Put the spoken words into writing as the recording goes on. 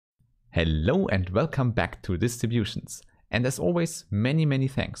Hello and welcome back to Distributions. And as always, many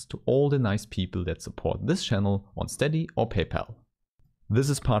thanks to all the nice people that support this channel on Steady or PayPal. This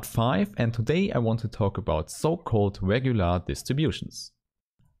is part 5 and today I want to talk about so-called regular distributions.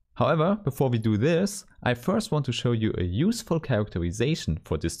 However, before we do this, I first want to show you a useful characterization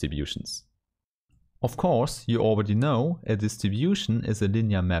for distributions. Of course, you already know a distribution is a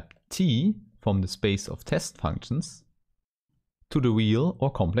linear map T from the space of test functions to the real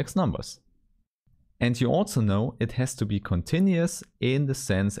or complex numbers. And you also know it has to be continuous in the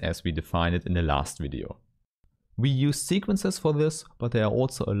sense as we defined it in the last video. We use sequences for this, but there are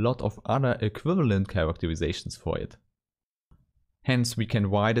also a lot of other equivalent characterizations for it. Hence we can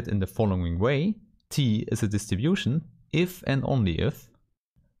write it in the following way: T is a distribution if and only if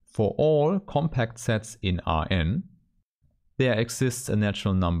for all compact sets in Rn there exists a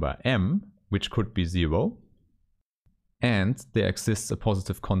natural number m, which could be 0, and there exists a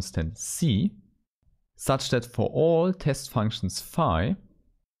positive constant c, such that for all test functions phi,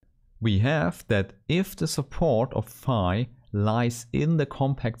 we have that if the support of phi lies in the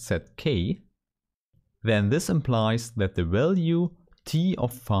compact set K, then this implies that the value t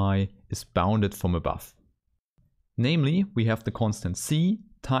of phi is bounded from above. Namely, we have the constant c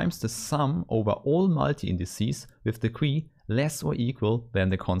times the sum over all multi-indices with degree less or equal than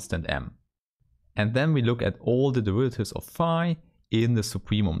the constant m. And then we look at all the derivatives of phi in the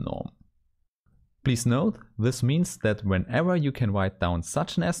supremum norm. Please note, this means that whenever you can write down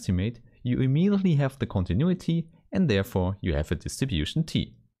such an estimate, you immediately have the continuity and therefore you have a distribution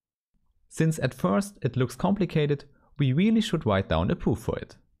T. Since at first it looks complicated, we really should write down a proof for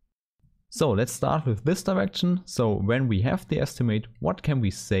it. So let's start with this direction. So when we have the estimate, what can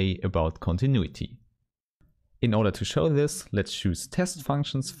we say about continuity? In order to show this, let's choose test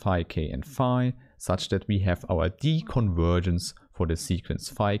functions phi k and phi such that we have our deconvergence for the sequence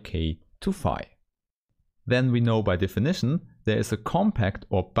phi k to phi. Then we know by definition there is a compact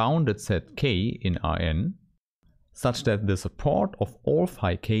or bounded set K in Rn such that the support of all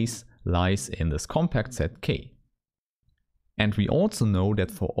phi k's lies in this compact set K. And we also know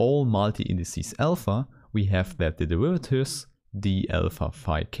that for all multi-indices alpha, we have that the derivatives d alpha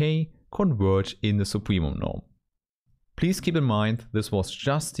phi k converge in the supremum norm. Please keep in mind this was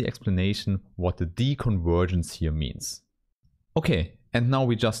just the explanation what the deconvergence here means. Okay, and now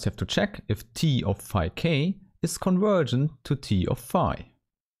we just have to check if t of phi k is convergent to t of phi.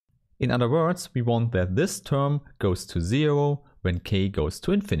 In other words, we want that this term goes to 0 when k goes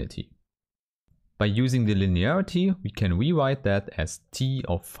to infinity. By using the linearity, we can rewrite that as t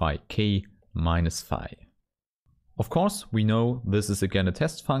of phi k minus phi. Of course, we know this is again a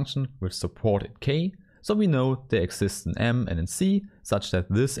test function with support at k, so we know there exists an m and a c such that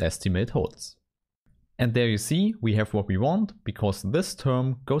this estimate holds. And there you see, we have what we want because this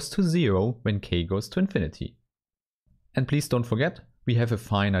term goes to 0 when k goes to infinity. And please don't forget, we have a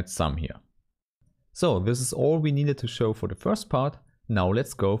finite sum here. So this is all we needed to show for the first part. Now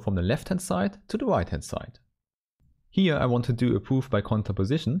let's go from the left hand side to the right hand side. Here I want to do a proof by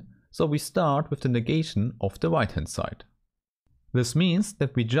contraposition, so we start with the negation of the right hand side. This means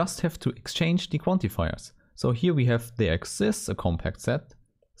that we just have to exchange the quantifiers. So here we have there exists a compact set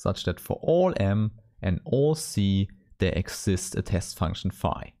such that for all m and all c there exists a test function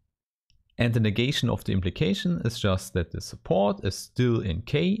phi. And the negation of the implication is just that the support is still in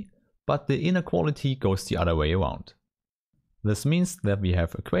K, but the inequality goes the other way around. This means that we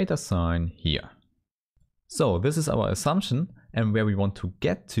have a greater sign here. So this is our assumption, and where we want to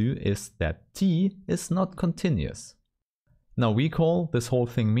get to is that T is not continuous. Now recall, this whole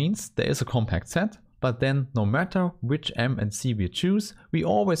thing means there is a compact set, but then no matter which m and c we choose, we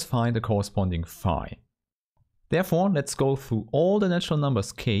always find a corresponding phi. Therefore, let's go through all the natural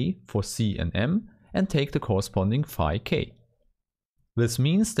numbers k for c and m and take the corresponding phi k. This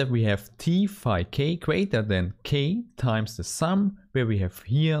means that we have t phi k greater than k times the sum, where we have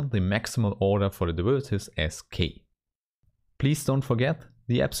here the maximal order for the derivatives as k. Please don't forget,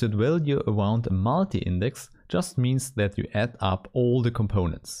 the absolute value around a multi-index just means that you add up all the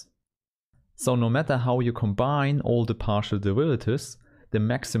components. So no matter how you combine all the partial derivatives, the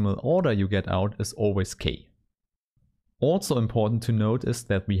maximal order you get out is always k. Also important to note is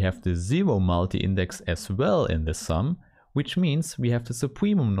that we have the 0 multi-index as well in the sum, which means we have the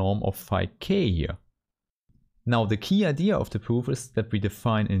supremum norm of phi k here. Now the key idea of the proof is that we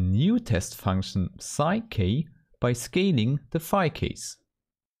define a new test function psi k by scaling the phi k's.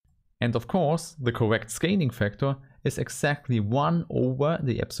 And of course, the correct scaling factor is exactly 1 over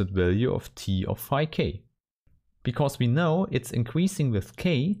the absolute value of t of phi k. Because we know it's increasing with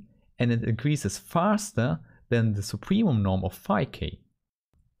k and it increases faster than the supremum norm of phi k.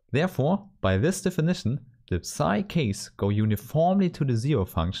 Therefore, by this definition, the psi k's go uniformly to the zero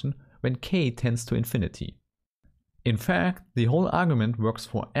function when k tends to infinity. In fact, the whole argument works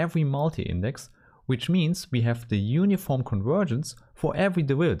for every multi-index, which means we have the uniform convergence for every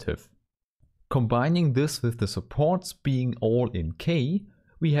derivative. Combining this with the supports being all in k,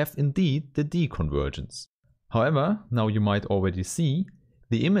 we have indeed the D-convergence. However, now you might already see,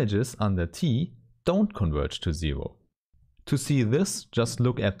 the images under t don't converge to zero. To see this, just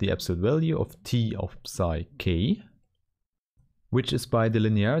look at the absolute value of t of psi k, which is by the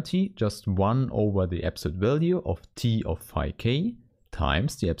linearity just 1 over the absolute value of t of phi k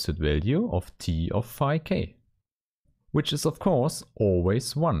times the absolute value of t of phi k, which is of course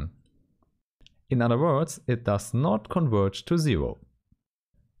always 1. In other words, it does not converge to zero.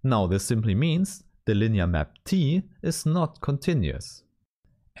 Now this simply means the linear map T is not continuous.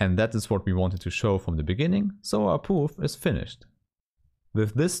 And that is what we wanted to show from the beginning, so our proof is finished.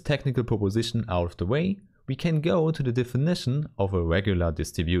 With this technical proposition out of the way, we can go to the definition of a regular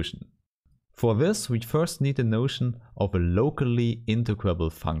distribution. For this, we first need the notion of a locally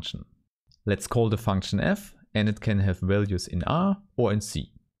integrable function. Let's call the function f, and it can have values in R or in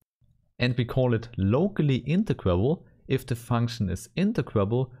C. And we call it locally integrable if the function is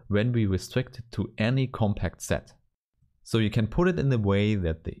integrable when we restrict it to any compact set. So you can put it in the way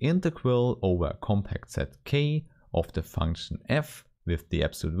that the integral over a compact set k of the function f with the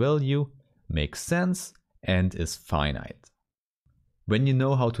absolute value makes sense and is finite. When you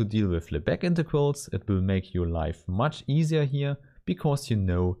know how to deal with Lebesgue integrals, it will make your life much easier here, because you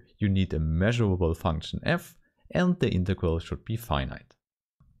know you need a measurable function f and the integral should be finite.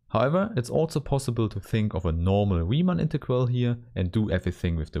 However, it's also possible to think of a normal Riemann integral here and do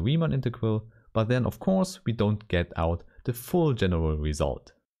everything with the Riemann integral, but then of course we don't get out the full general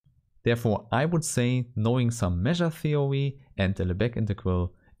result. Therefore, I would say knowing some measure theory and the Lebesgue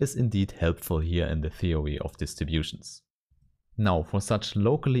integral is indeed helpful here in the theory of distributions. Now, for such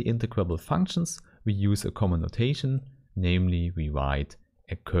locally integrable functions, we use a common notation, namely we write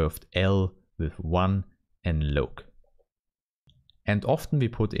a curved L with 1 and log. And often we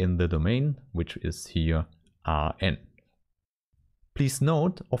put in the domain, which is here Rn. Please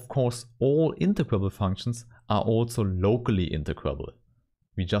note, of course, all integrable functions are also locally integrable.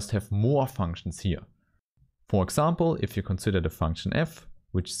 We just have more functions here. For example, if you consider the function f,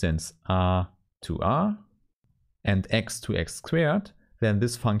 which sends r to r and x to x squared, then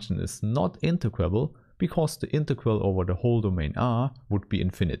this function is not integrable because the integral over the whole domain R would be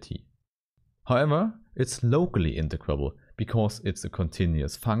infinity. However, it's locally integrable because it's a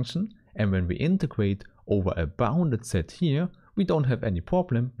continuous function, and when we integrate over a bounded set here, we don't have any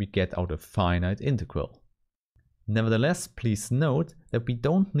problem, we get out a finite integral. Nevertheless, please note that we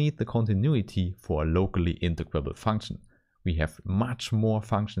don't need the continuity for a locally integrable function. We have much more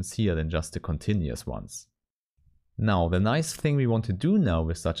functions here than just the continuous ones. Now, the nice thing we want to do now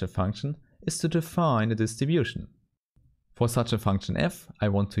with such a function is to define a distribution. For such a function f, I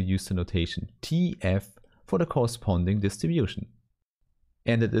want to use the notation Tf for the corresponding distribution.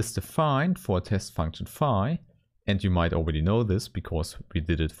 And it is defined for a test function phi, and you might already know this because we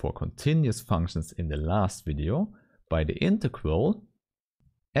did it for continuous functions in the last video, by the integral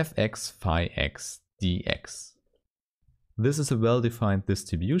fx phi x dx. This is a well-defined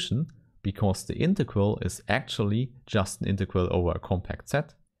distribution because the integral is actually just an integral over a compact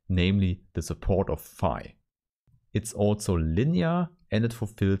set, namely the support of phi. It's also linear and it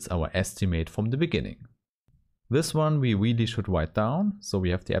fulfills our estimate from the beginning. This one we really should write down, so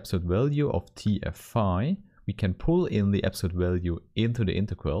we have the absolute value of Tf phi. We can pull in the absolute value into the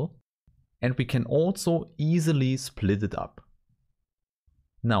integral, and we can also easily split it up.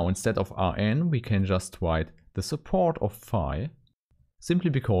 Now, instead of Rn, we can just write the support of phi, simply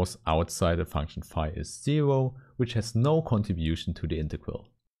because outside the function phi is 0, which has no contribution to the integral.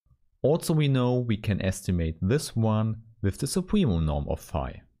 Also, we know we can estimate this one with the supremum norm of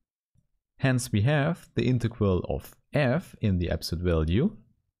phi. Hence, we have the integral of f in the absolute value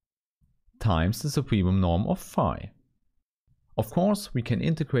times the supremum norm of phi. Of course, we can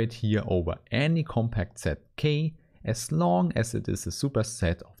integrate here over any compact set k as long as it is a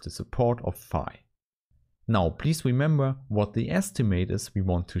superset of the support of phi. Now, please remember what the estimate is we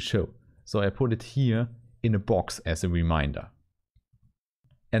want to show. So I put it here in a box as a reminder.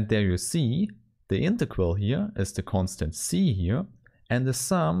 And there you see the integral here is the constant c here, and the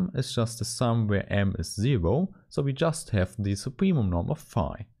sum is just the sum where m is 0, so we just have the supremum norm of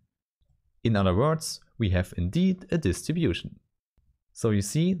phi. In other words, we have indeed a distribution. So you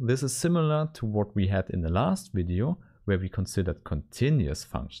see, this is similar to what we had in the last video where we considered continuous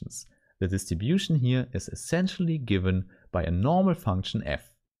functions. The distribution here is essentially given by a normal function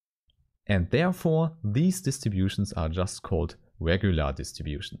f. And therefore, these distributions are just called regular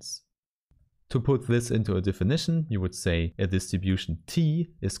distributions. To put this into a definition, you would say a distribution T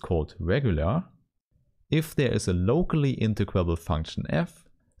is called regular if there is a locally integrable function f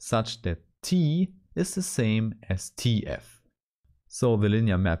such that T is the same as Tf. So the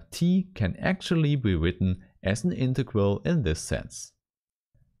linear map T can actually be written as an integral in this sense.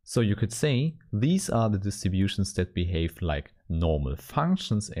 So you could say these are the distributions that behave like normal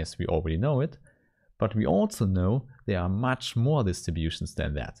functions as we already know it, but we also know there are much more distributions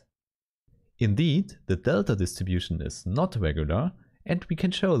than that. Indeed, the delta distribution is not regular, and we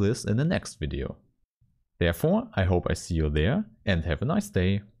can show this in the next video. Therefore, I hope I see you there and have a nice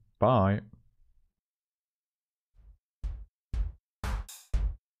day. Bye!